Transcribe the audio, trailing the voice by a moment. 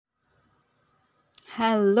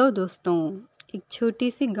Hello दोस्तों। एक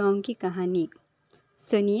छोटी सी गांव की कहानी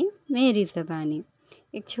सुनिए मेरी ज़बानी।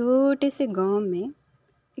 एक छोटे से गांव में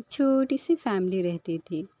एक छोटी सी फैमिली रहती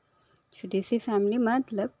थी। छोटी सी फैमिली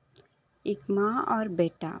मतलब एक माँ और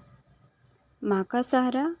बेटा। माँ का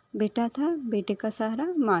सहारा बेटा था, बेटे का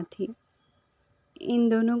सहारा माँ थी। इन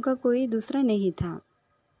दोनों का कोई दूसरा नहीं था।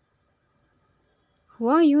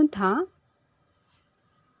 हुआ यूं था।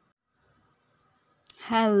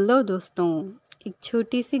 हेलो दोस्तों, एक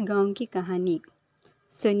छोटी सी गांव की कहानी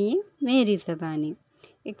सुनिए मेरी ज़बानी।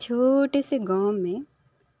 एक छोटे से गांव में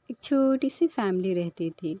एक छोटी सी फैमिली रहती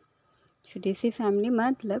थी। छोटी सी फैमिली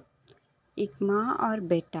मतलब एक माँ और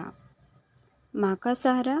बेटा। माँ का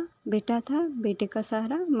सहारा बेटा था, बेटे का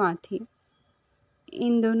सहारा माँ थी।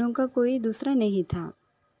 इन दोनों का कोई दूसरा नहीं था।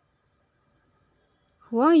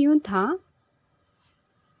 हुआ यूं था